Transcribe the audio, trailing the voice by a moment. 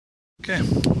Okay.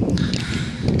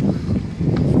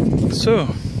 So,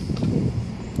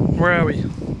 where are we?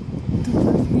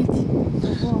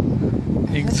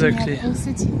 Dubrovnik. Exactly.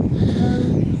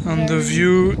 And the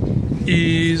view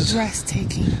is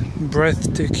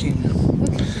breathtaking.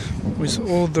 With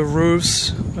all the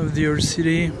roofs of the old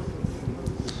city.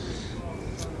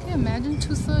 Can you imagine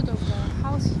 2/3 of the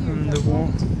house here And the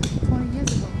wall. 20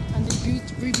 years ago, and they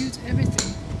rebuilt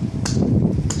everything.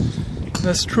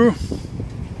 That's true.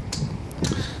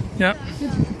 Yeah.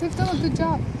 They've done a good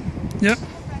job. Yeah.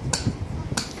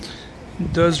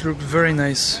 It does look very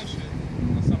nice.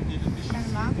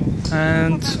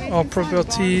 And our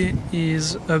property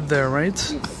is up there, right?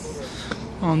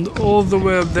 And all the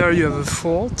way up there you have a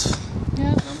fort.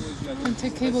 Yeah. You can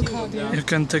take cable car there. You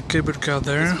can take cable car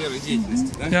there.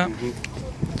 Yeah.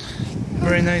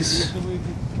 Very nice.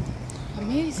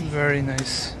 Amazing. Very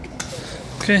nice.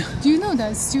 Okay. Do you know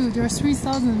that still there are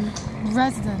 3,000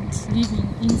 residents living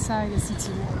inside the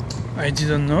city wall? I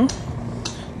didn't know.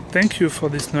 Thank you for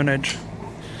this knowledge.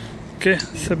 Okay,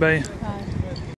 say bye. Bye.